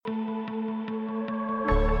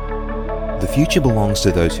The future belongs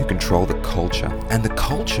to those who control the culture, and the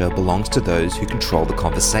culture belongs to those who control the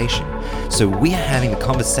conversation. So we are having the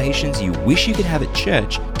conversations you wish you could have at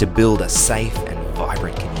church to build a safe and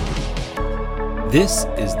vibrant community. This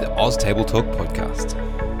is the Oz Table Talk podcast.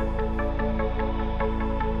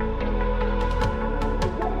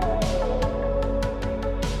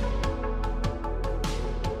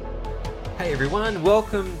 Hey everyone,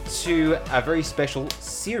 welcome to a very special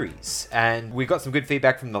series, and we got some good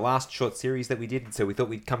feedback from the last short series that we did, so we thought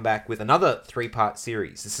we'd come back with another 3-part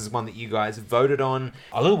series. This is one that you guys voted on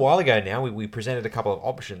a little while ago now. We presented a couple of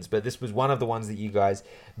options, but this was one of the ones that you guys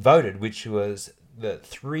voted, which was the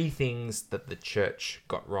 3 things that the church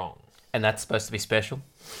got wrong. And that's supposed to be special?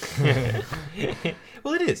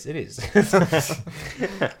 Well, it is.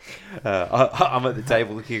 I'm at the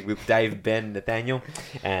table here with Dave, Ben, Nathaniel,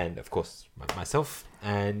 and of course myself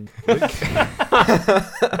and Luke.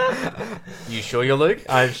 You sure you're Luke?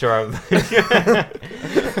 I'm sure I'm Luke.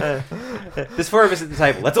 There's 4 of us at the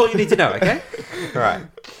table. That's all you need to know, okay? All right.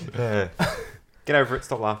 Get over it.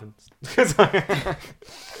 Stop laughing.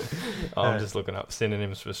 I'm just looking up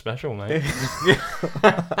synonyms for special, mate.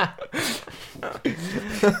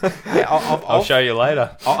 Yeah, I'll show you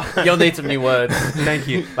later. You'll need some new words. Thank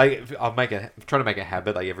you. Like, I'm trying to make a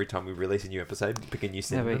habit. Like every time we release a new episode, pick a new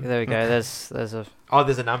synonym. There we go. There's a. Oh,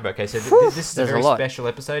 there's a number. Okay, so this is a There's a very lot. special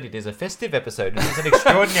episode. It is a festive episode. It's an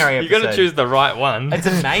extraordinary episode. You got to choose the right one. It's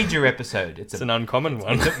a major episode. It's an uncommon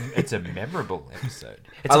one. It's a memorable episode.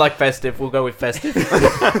 I like festive. We'll go with festive.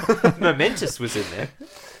 Momentous was in there.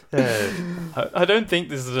 I don't think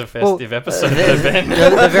this is a festive episode, Ben.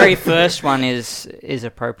 the very first one is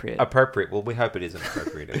appropriate. Appropriate. Well, we hope it is an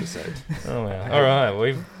appropriate episode. Oh, wow. All right,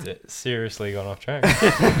 we've seriously gone off track.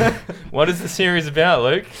 What is the series about,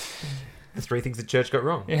 Luke? The 3 things the church got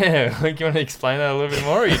wrong. Yeah, Luke, you want to explain that a little bit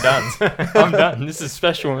more, or are you done? I'm done. This is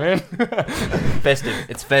special, man. Festive.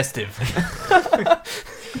 It's festive.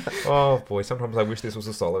 Oh boy, sometimes I wish this was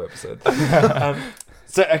a solo episode.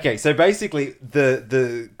 So basically,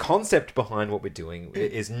 the concept behind what we're doing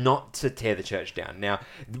is not to tear the church down. Now,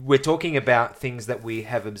 we're talking about things that we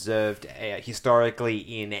have observed historically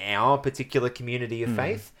in our particular community of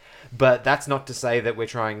faith, but that's not to say that we're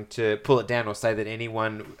trying to pull it down or say that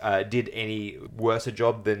anyone did any worse a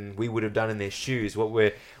job than we would have done in their shoes. What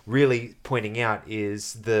we're really pointing out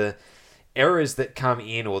is the errors that come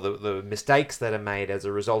in, or the mistakes that are made as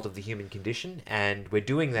a result of the human condition, and we're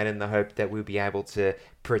doing that in the hope that we'll be able to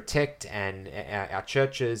protect our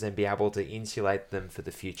churches and be able to insulate them for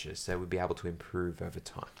the future, so we'll be able to improve over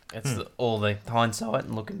time. It's all the hindsight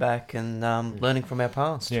and looking back and learning from our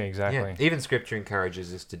past. Yeah, exactly. Yeah, even Scripture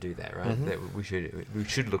encourages us to do that, right? That we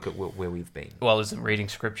should look at where we've been. Well, isn't reading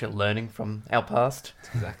scripture learning from our past?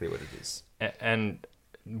 That's exactly what it is. And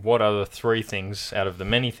what are the 3 things out of the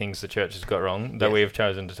many things the church has got wrong that we have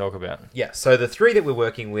chosen to talk about? Yeah, so the 3 that we're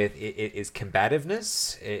working with is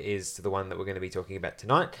combativeness, is the one that we're going to be talking about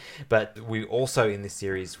tonight. But we also, in this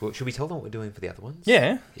series, should we tell them what we're doing for the other ones?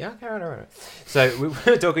 Yeah. Yeah, okay, all right. So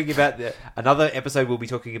we're talking about, another episode we'll be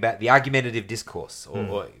talking about the argumentative discourse,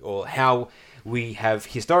 or how we have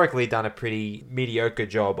historically done a pretty mediocre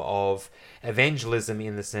job of evangelism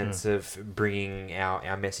in the sense of bringing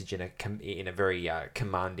our message in a very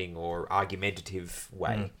commanding or argumentative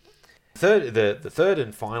way. The third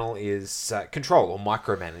and final is control or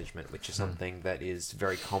micromanagement, which is something that is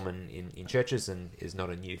very common in churches and is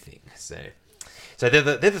not a new thing. So they're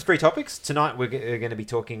the 3 topics. Tonight we're going to be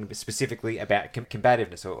talking specifically about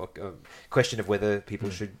combativeness, or a question of whether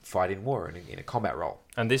people should fight in war in a combat role.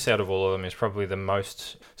 And this, out of all of them, is probably the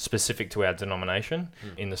most specific to our denomination,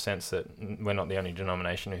 in the sense that we're not the only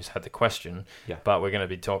denomination who's had the question, but we're going to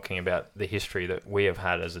be talking about the history that we have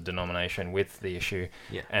had as a denomination with the issue.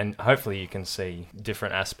 Yeah. And hopefully you can see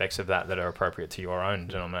different aspects of that are appropriate to your own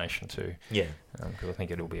denomination too. Yeah. Because I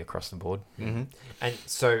think it'll be across the board. Mm-hmm. And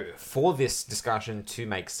so for this discussion to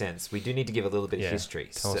make sense, we do need to give a little bit of history.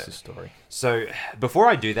 Tell us the story. So before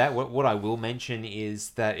I do that, what I will mention is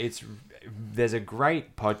that there's a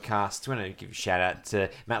great podcast. I want to give a shout out to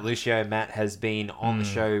Matt Lucio. Matt has been on the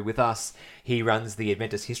show with us. He runs the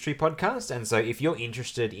Adventist History podcast. And so if you're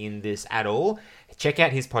interested in this at all, check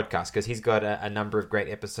out his podcast, because he's got a number of great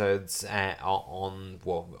episodes on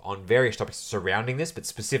various topics surrounding this, but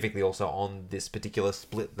specifically also on this particular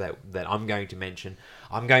split that I'm going to mention.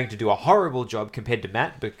 I'm going to do a horrible job compared to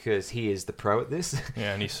Matt, because he is the pro at this.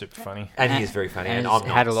 Yeah, and he's super funny. And he is very funny. And he's I'm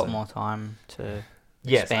not, had a lot more time to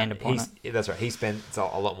expand upon it. That's right. He spent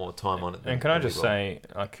a lot more time on it. And can I just say,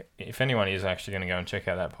 like, if anyone is actually going to go and check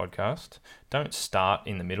out that podcast, don't start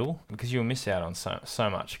in the middle because you'll miss out on so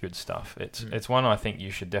much good stuff. It's one I think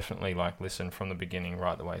you should definitely like listen from the beginning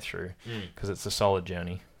right the way through because it's a solid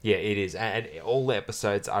journey. Yeah, it is, and all the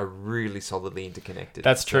episodes are really solidly interconnected.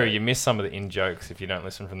 That's true. You miss some of the in-jokes if you don't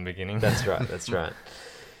listen from the beginning. That's right. That's right.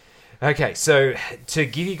 Okay, so to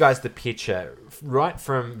give you guys the picture, right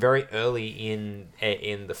from very early in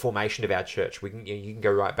the formation of our church, you can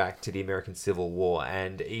go right back to the American Civil War,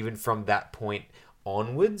 and even from that point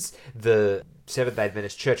onwards, the Seventh-day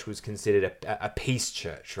Adventist Church was considered a peace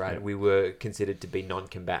church, right? Yeah. We were considered to be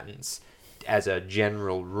non-combatants as a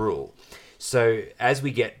general rule. So as we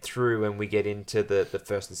get through and we get into the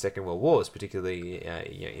First and Second World Wars, particularly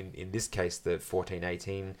in this case the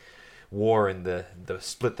 1418 war and the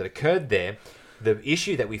split that occurred there, the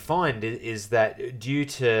issue that we find is that due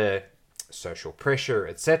to social pressure,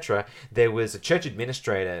 etc., there was a church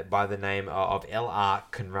administrator by the name of L.R.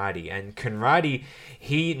 Conradi. And Conradi,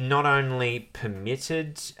 he not only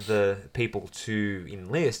permitted the people to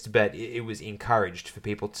enlist, but it was encouraged for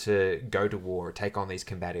people to go to war or take on these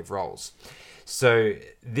combative roles. So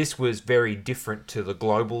this was very different to the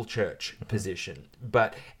global church position.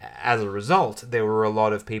 But as a result, there were a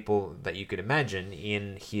lot of people that you could imagine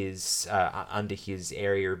in his under his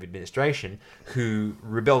area of administration who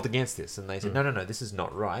rebelled against this. And they said, no, this is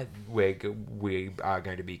not right. We are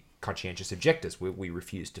going to be conscientious objectors. We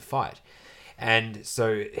refuse to fight. And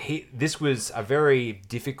so this was a very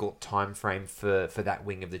difficult time frame for that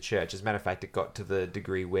wing of the church. As a matter of fact, it got to the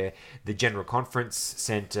degree where the General Conference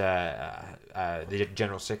sent the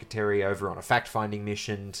General Secretary over on a fact-finding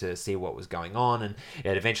mission to see what was going on, and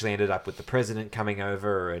it eventually ended up with the President coming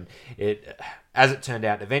over, and as it turned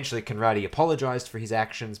out, eventually Conradi apologized for his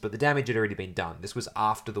actions, but the damage had already been done. This was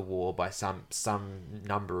after the war by some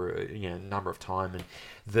number of time, and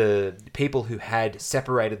the people who had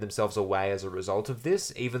separated themselves away as a result of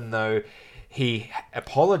this, even though he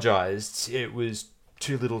apologized, it was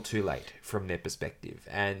too little too late from their perspective.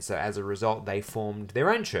 And so as a result, they formed their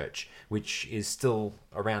own church, which is still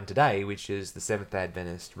around today, which is the Seventh-day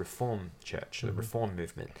Adventist Reform Church, the Reform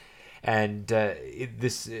movement. And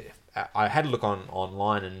I had a look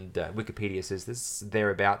online, and Wikipedia says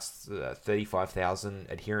thereabouts 35,000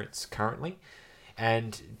 adherents currently.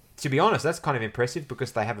 And to be honest, that's kind of impressive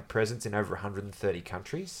because they have a presence in over 130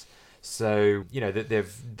 countries. So,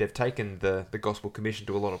 they've taken the Gospel Commission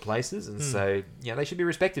to a lot of places, and so, they should be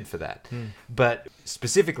respected for that. But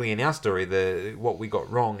specifically in our story, what we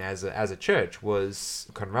got wrong as a church was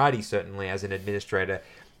Conradi, certainly as an administrator,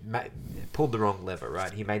 pulled the wrong lever,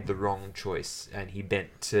 right? He made the wrong choice, and he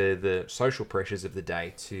bent to the social pressures of the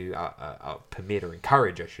day to permit or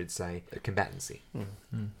encourage, I should say, combatancy.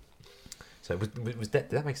 So was that?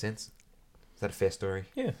 Did that make sense? Is that a fair story?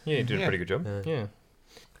 Yeah, you did a pretty good job. Yeah.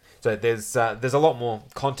 So there's a lot more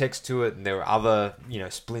context to it, and there were other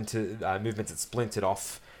movements that splintered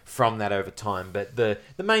off from that over time. But the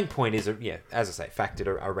main point is, as I say, factored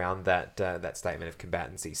around that statement of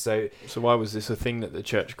combatancy. So why was this a thing that the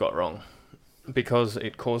church got wrong? Because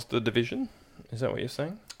it caused the division? Is that what you're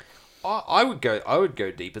saying? I would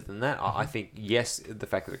go deeper than that. I think, yes, the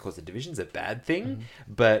fact that it caused the division is a bad thing,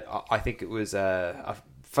 but I think it was a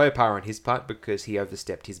faux pas on his part because he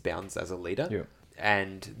overstepped his bounds as a leader. Yeah.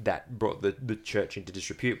 And that brought the church into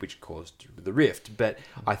disrepute, which caused the rift. But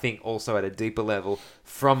I think also at a deeper level,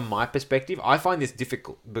 from my perspective, I find this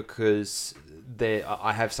difficult because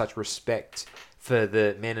I have such respect for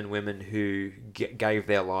the men and women who gave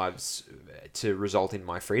their lives to result in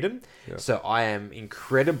my freedom. Yeah. So I am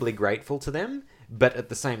incredibly grateful to them. But at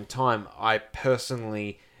the same time, I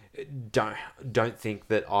personally don't think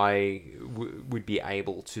that I would be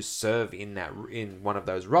able to serve in one of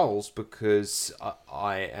those roles because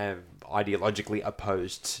I am ideologically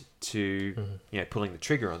opposed to pulling the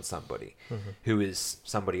trigger on somebody who is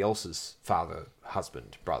somebody else's father,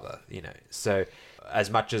 husband, brother. So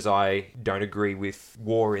as much as I don't agree with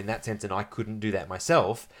war in that sense, and I couldn't do that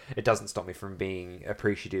myself, it doesn't stop me from being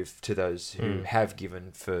appreciative to those who have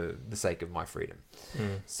given for the sake of my freedom.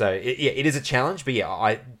 So it is a challenge, but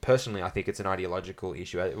I think it's an ideological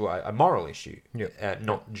issue, a moral issue,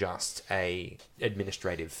 not just a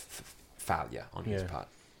administrative failure on his part.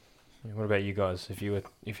 What about you guys? If you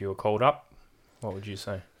were called up, what would you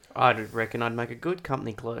say? I'd reckon I'd make a good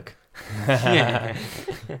company clerk.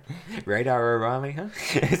 Radar O'Reilly, huh?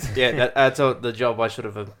 That's the job I should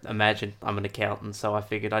have imagined. I'm an accountant, so I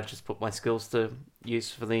figured I'd just put my skills to use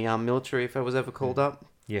for the military if I was ever called up.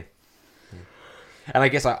 Yeah. And I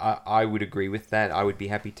guess I would agree with that. I would be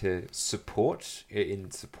happy to support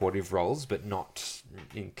in supportive roles, but not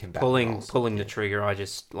in combative roles. Pulling the trigger, I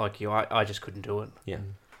just, like you, I just couldn't do it. Yeah.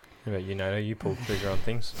 What about you, Nato? You pull the trigger on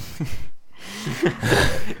things.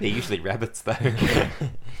 They're usually rabbits, though.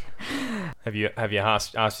 Have you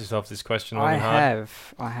asked yourself this question long and hard?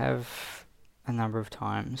 I have a number of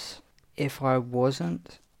times. If I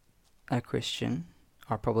wasn't a Christian,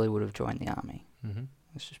 I probably would have joined the army. Mm-hmm.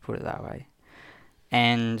 Let's just put it that way.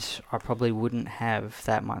 And I probably wouldn't have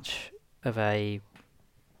that much of a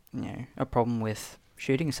problem with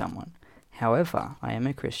shooting someone. However, I am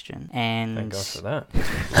a Christian, and Thank God for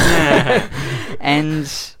that. and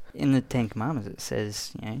in the Ten Commandments it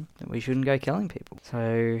says, that we shouldn't go killing people.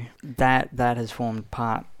 So that has formed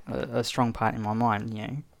a strong part in my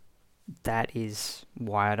mind. That is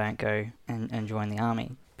why I don't go and join the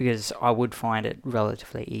army, because I would find it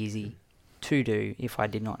relatively easy to do if I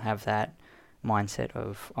did not have that mindset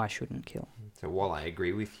of I shouldn't kill. So while I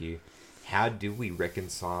agree with you, how do we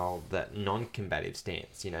reconcile that non-combative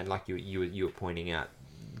stance? Like you were pointing out,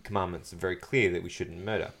 commandments are very clear that we shouldn't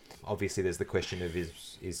murder. Obviously, there's the question of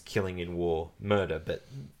is killing in war murder, but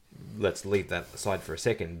let's leave that aside for a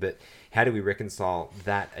second. But how do we reconcile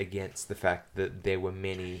that against the fact that there were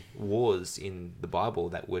many wars in the Bible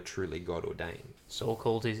that were truly God ordained? Saul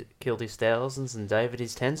killed his thousands, and David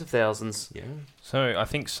his tens of thousands. Yeah. So I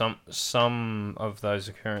think some of those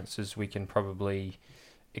occurrences we can probably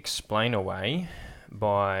explain away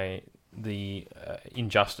by the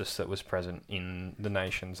injustice that was present in the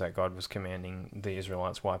nations that God was commanding the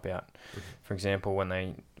Israelites wipe out. Mm-hmm. For example, when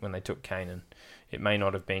they took Canaan, it may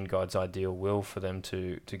not have been God's ideal will for them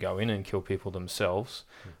to go in and kill people themselves,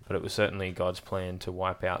 but it was certainly God's plan to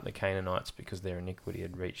wipe out the Canaanites because their iniquity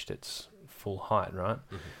had reached its full height, right?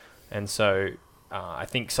 Mm-hmm. And so I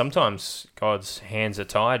think sometimes God's hands are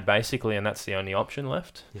tied, basically, and that's the only option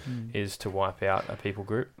left, is to wipe out a people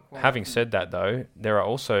group. Having said that, though, there are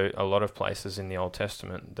also a lot of places in the Old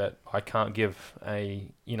Testament that I can't give a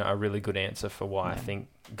really good answer for why I think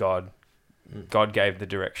God gave the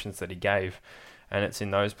directions that He gave, and it's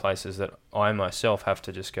in those places that I myself have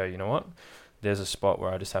to just go, you know what? There's a spot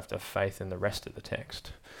where I just have to have faith in the rest of the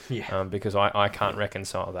text, because I can't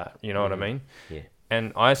reconcile that. You know what I mean? Yeah.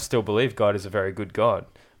 And I still believe God is a very good God,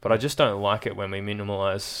 but I just don't like it when we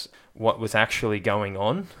minimalize what was actually going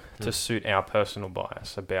on to suit our personal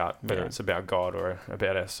bias about whether it's about God or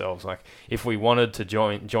about ourselves. Like, if we wanted to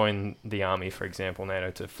join the army, for example,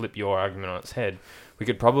 Nato, to flip your argument on its head, we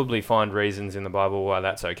could probably find reasons in the Bible why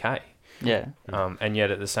that's okay. Yeah. And yet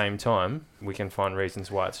at the same time, we can find reasons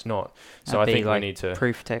why it's not. So I think we need to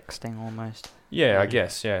proof texting almost. Yeah, I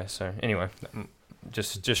guess. Yeah. So anyway,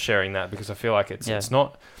 just sharing that, because I feel like it's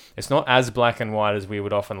not as black and white as we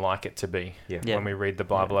would often like it to be when we read the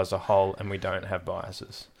Bible as a whole and we don't have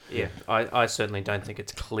biases. Yeah, I certainly don't think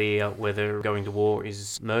it's clear whether going to war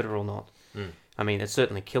is murder or not. I mean, it's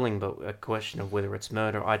certainly killing, but a question of whether it's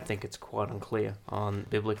murder, I think it's quite unclear on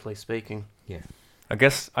biblically speaking. Yeah. I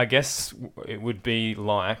guess it would be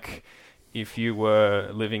like if you were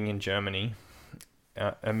living in Germany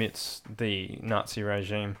amidst the Nazi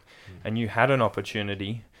regime and you had an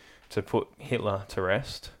opportunity to put Hitler to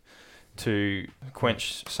rest, to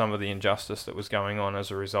quench some of the injustice that was going on as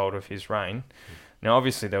a result of his reign. Now,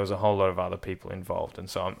 obviously, there was a whole lot of other people involved, and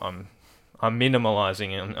so I'm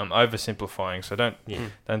minimalising and I'm oversimplifying. So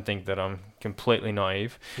don't think that I'm completely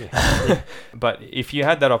naive. Yeah. But if you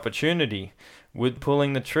had that opportunity, would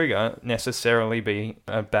pulling the trigger necessarily be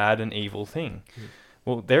a bad and evil thing?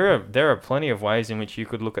 Well, there are plenty of ways in which you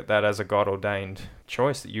could look at that as a God-ordained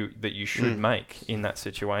choice that you should make in that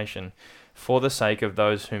situation, for the sake of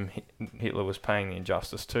those whom Hitler was paying the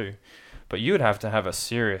injustice to. But you would have to have a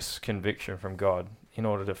serious conviction from God in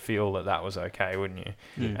order to feel that was okay, wouldn't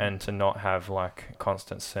you? And to not have like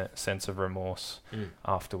constant sense of remorse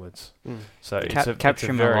afterwards. So capture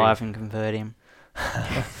him alive and convert him.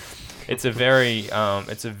 It's a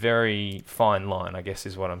very fine line, I guess,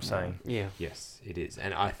 is what I'm saying. Yeah. Yes, it is,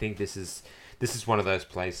 and I think this is one of those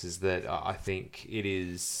places that I think it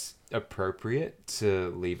is appropriate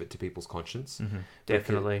to leave it to people's conscience.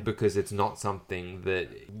 Definitely, because it's not something that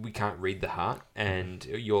we can't read the heart, and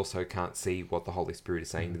you also can't see what the Holy Spirit is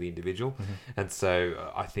saying to the individual. And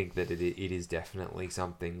so I think that it is definitely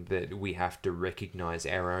something that we have to recognize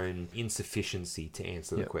our own insufficiency to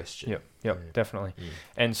answer the question. Yep, definitely.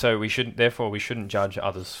 And so we shouldn't judge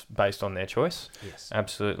others based on their choice. Yes,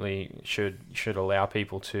 absolutely should allow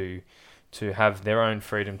people to have their own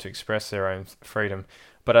freedom, to express their own freedom,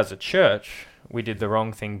 But as a church, we did the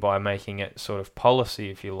wrong thing by making it sort of policy,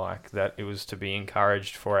 if you like, that it was to be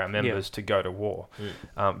encouraged for our members to go to war.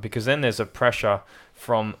 Because then there's a pressure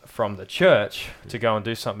from the church to go and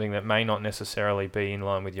do something that may not necessarily be in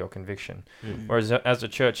line with your conviction. Whereas as a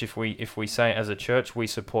church, if we say as a church we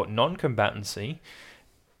support non-combatancy,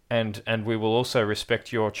 and we will also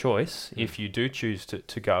respect your choice if you do choose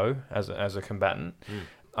to go as a combatant,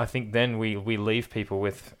 I think then we leave people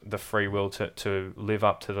with the free will to live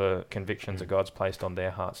up to the convictions that God's placed on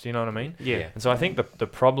their hearts. Do you know what I mean? Yeah. And so I think the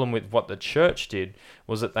problem with what the church did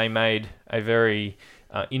was that they made a very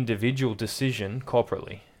individual decision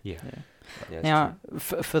corporately. Yeah. Now,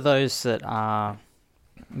 for those that are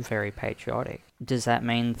very patriotic, does that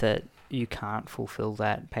mean that you can't fulfill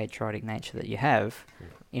that patriotic nature that you have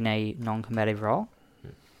in a non-combative role?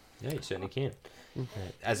 Yeah, you certainly can.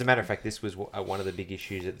 As a matter of fact, this was one of the big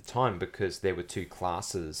issues at the time, because there were two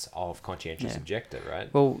classes of conscientious objector,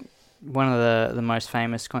 right? Well, one of the most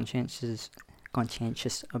famous conscientious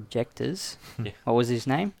objectors, what was his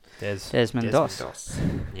name? Desmond Doss.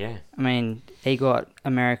 Yeah. I mean, he got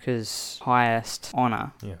America's highest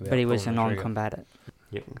honour, but he was a non-combatant.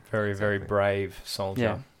 Yep. Very, very brave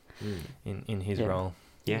soldier in his role.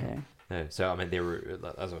 Yeah. No, so, I mean, there were,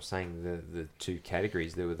 as I was saying, the two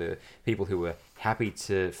categories. There were the people who were happy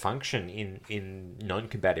to function in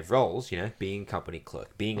non-combative roles, being company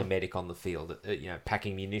clerk, being a medic on the field,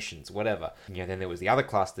 packing munitions, whatever. Then there was the other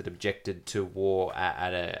class that objected to war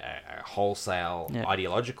at a wholesale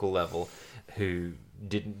ideological level, who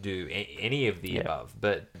didn't do any of the above,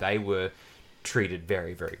 but they were treated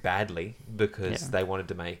very, very badly, because they wanted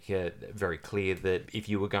to make it very clear that if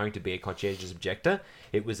you were going to be a conscientious objector,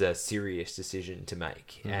 it was a serious decision to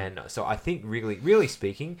make. And so I think, really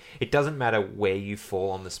speaking, it doesn't matter where you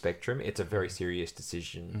fall on the spectrum, it's a very serious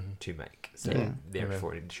decision to make. So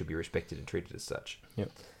therefore it should be respected and treated as such.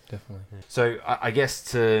 Yep, definitely. So I guess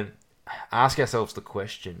to ask ourselves the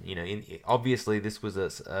question, obviously this was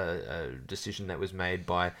a decision that was made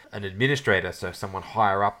by an administrator, so someone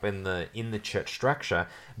higher up in the church structure.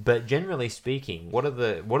 But generally speaking, what are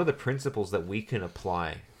the principles that we can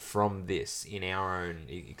apply from this in our own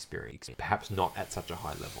experience, perhaps not at such a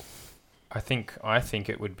high level? I think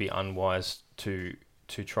it would be unwise to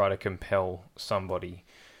try to compel somebody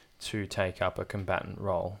to take up a combatant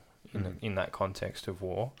role in that context of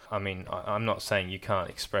war. I mean, I'm not saying you can't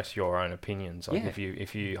express your own opinions. Like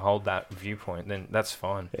if you hold that viewpoint, then that's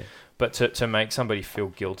fine. Yeah. But to make somebody feel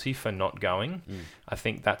guilty for not going, I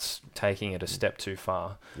think that's taking it a step too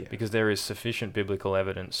far. Yeah. Because there is sufficient biblical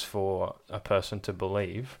evidence for a person to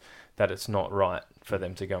believe that it's not right for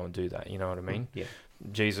them to go and do that. You know what I mean? Yeah.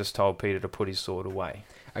 Jesus told Peter to put his sword away.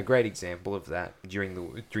 A great example of that during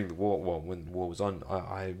the war, when the war was on,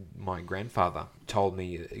 my grandfather told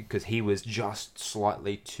me, because he was just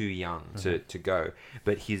slightly too young to go,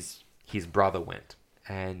 but his brother went,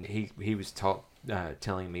 and he was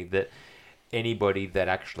telling me that anybody that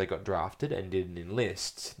actually got drafted and didn't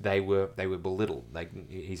enlist, they were belittled.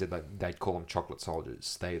 He said that they'd call them chocolate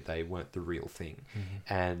soldiers. They weren't the real thing,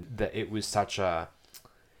 and that it was such a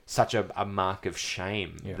mark of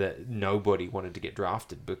shame that nobody wanted to get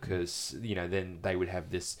drafted, because then they would have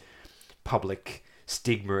this public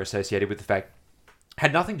stigma associated with the fact,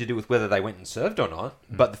 had nothing to do with whether they went and served or not,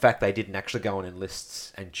 but the fact they didn't actually go on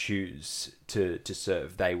enlists and choose to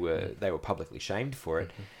serve. They were publicly shamed for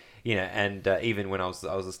it. And even when I was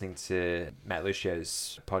listening to Matt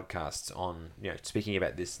Lucio's podcasts on speaking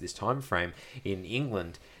about this time frame in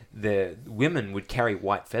England, the women would carry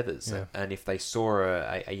white feathers, and if they saw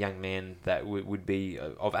a young man that would be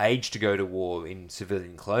of age to go to war in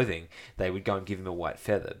civilian clothing, they would go and give him a white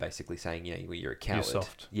feather, basically saying, you're a coward. You're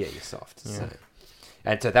soft. Yeah, you're soft. Yeah.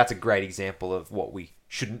 So that's a great example of what we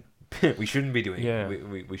shouldn't be doing. Yeah.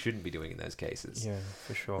 We shouldn't be doing in those cases. Yeah,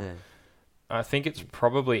 for sure. Yeah. I think it's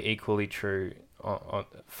probably equally true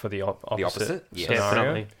for the opposite. The opposite? Yes.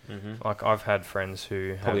 Definitely. Like, I've had friends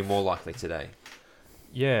who probably more likely today.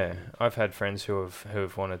 Yeah, I've had friends who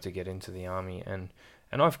have wanted to get into the army, and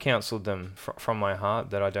I've counselled them from my heart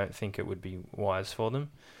that I don't think it would be wise for them.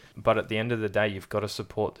 But at the end of the day, you've got to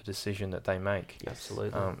support the decision that they make.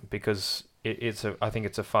 Absolutely. Because I think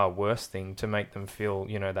it's a far worse thing to make them feel,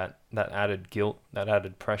 that added guilt, that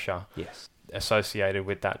added pressure associated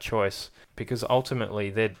with that choice, because ultimately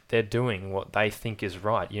they're doing what they think is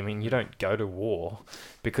right. I mean, you don't go to war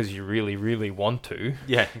because you really, really want to.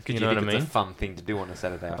 Yeah, because you know what I mean? It's a fun thing to do on a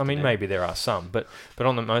Saturday afternoon. I mean, maybe there are some, but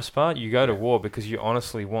on the most part, you go to war because you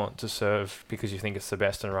honestly want to serve, because you think it's the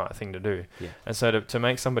best and right thing to do. Yeah. And so to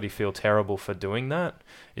make somebody feel terrible for doing that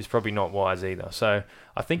is probably not wise either. So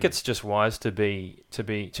I think it's just wise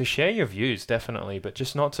to share your views, definitely, but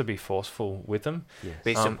just not to be forceful with them. Yes.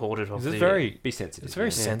 Be supportive of it's the... Be sensitive. It's a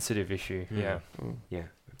very sensitive issue. Yeah. Yeah.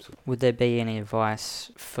 Absolutely. Would there be any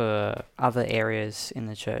advice for other areas in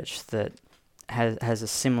the church that has a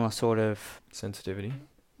similar sort of Sensitivity.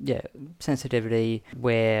 sensitivity,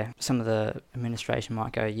 where some of the administration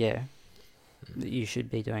might go, you should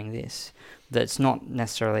be doing this, that's not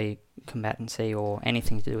necessarily combatancy or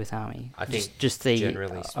anything to do with army? I think just the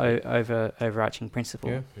generally overarching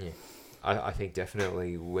principle. Yeah. I think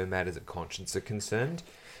definitely where matters of conscience are concerned,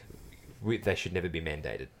 they should never be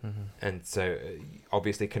mandated. Mm-hmm. And so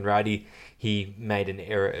obviously Conradi, he made an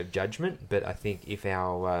error of judgment, but I think if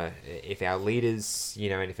our leaders,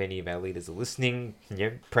 and if any of our leaders are listening,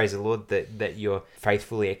 praise the Lord that you're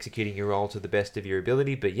faithfully executing your role to the best of your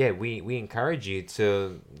ability. But we encourage you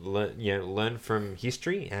to learn from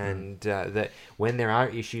history, and that when there are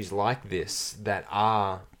issues like this that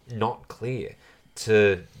are not clear,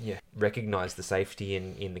 to recognize the safety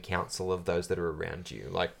in the counsel of those that are around you,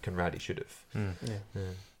 like Conradi should have.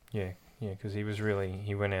 Because he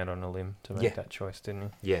went out on a limb to make that choice,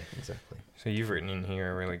 didn't he? Yeah, exactly. So you've written in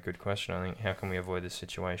here a really good question, I think. How can we avoid this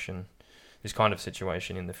kind of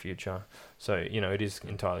situation in the future? So, it is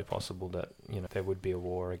entirely possible that, there would be a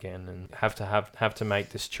war again, and have to make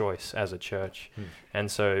this choice as a church.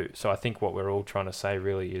 And so I think what we're all trying to say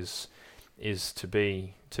really is to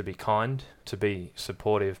be kind, to be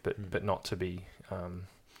supportive, but not to be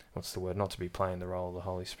not to be playing the role of the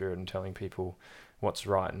Holy Spirit and telling people what's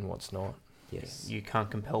right and what's not. Yes. You can't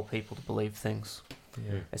compel people to believe things,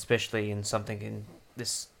 Yeah. especially in something in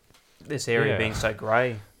this area being so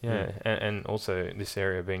grey. Yeah, and also this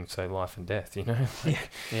area being so life and death, Yeah.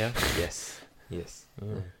 Yes. Yeah.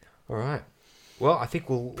 All right. Well, I think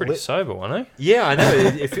we'll... Pretty sober, wasn't it? Yeah, I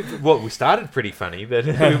know. We started pretty funny,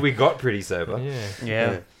 but we got pretty sober.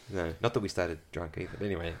 Yeah. No, not that we started drunk either, but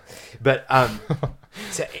anyway. But,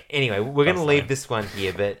 so anyway, we're going to leave this one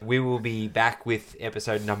here, but we will be back with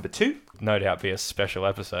episode number 2. No doubt be a special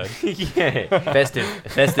episode. Yeah. Festive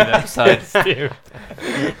episode.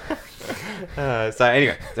 So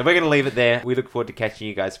anyway, we're going to leave it there. We look forward to catching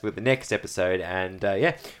you guys with the next episode, and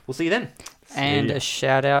we'll see you then. And a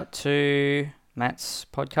shout out to Matt's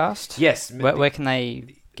podcast. Yes. Where can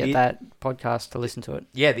they get that podcast to listen to it?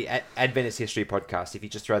 Yeah, the Adventist History Podcast. If you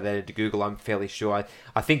just throw that into Google, I'm fairly sure.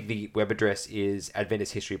 I think the web address is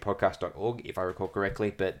adventisthistorypodcast.org, if I recall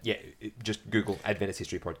correctly. But yeah, just Google Adventist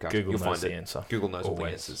History Podcast. Google You'll knows find the it. answer. Google knows all the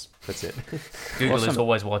Always. answers. That's it. Google is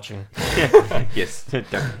always watching. Yes.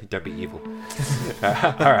 Don't be evil.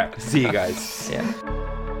 All right. See you guys. Yeah.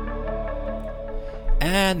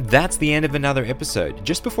 And that's the end of another episode.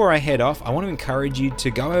 Just before I head off, I want to encourage you to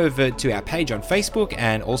go over to our page on Facebook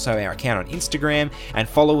and also our account on Instagram and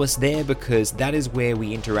follow us there, because that is where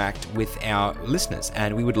we interact with our listeners,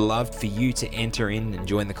 and we would love for you to enter in and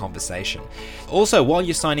join the conversation. Also, while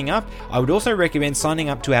you're signing up, I would also recommend signing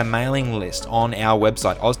up to our mailing list on our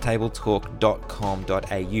website,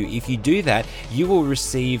 oztabletalk.com.au. If you do that, you will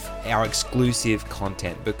receive our exclusive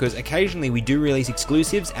content, because occasionally we do release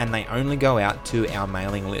exclusives and they only go out to our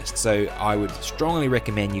mailing list. So I would strongly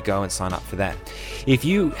recommend you go and sign up for that. If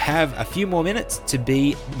you have a few more minutes to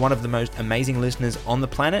be one of the most amazing listeners on the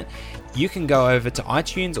planet, you can go over to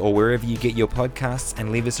iTunes or wherever you get your podcasts and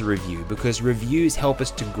leave us a review, because reviews help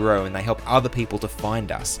us to grow and they help other people to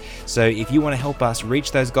find us. So if you want to help us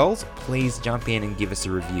reach those goals, please jump in and give us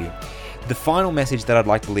a review. The final message that I'd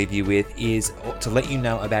like to leave you with is to let you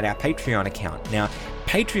know about our Patreon account. Now,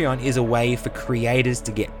 Patreon is a way for creators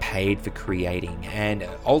to get paid for creating, and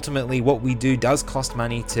ultimately what we do does cost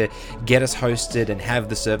money to get us hosted and have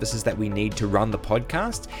the services that we need to run the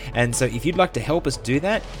podcast. And so if you'd like to help us do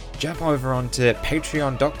that, jump over onto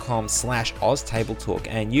patreon.com/OzTableTalk,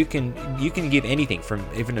 and you can give anything from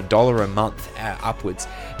even $1 a month upwards.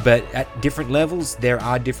 But at different levels, there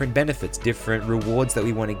are different benefits, different rewards that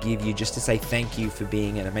we want to give you just to say thank you for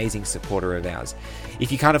being an amazing supporter of ours.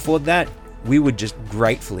 If you can't afford that, we would just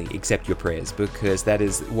gratefully accept your prayers, because that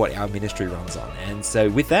is what our ministry runs on. And so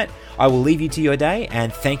with that, I will leave you to your day,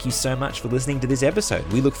 and thank you so much for listening to this episode.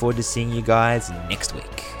 We look forward to seeing you guys next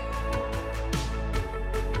week.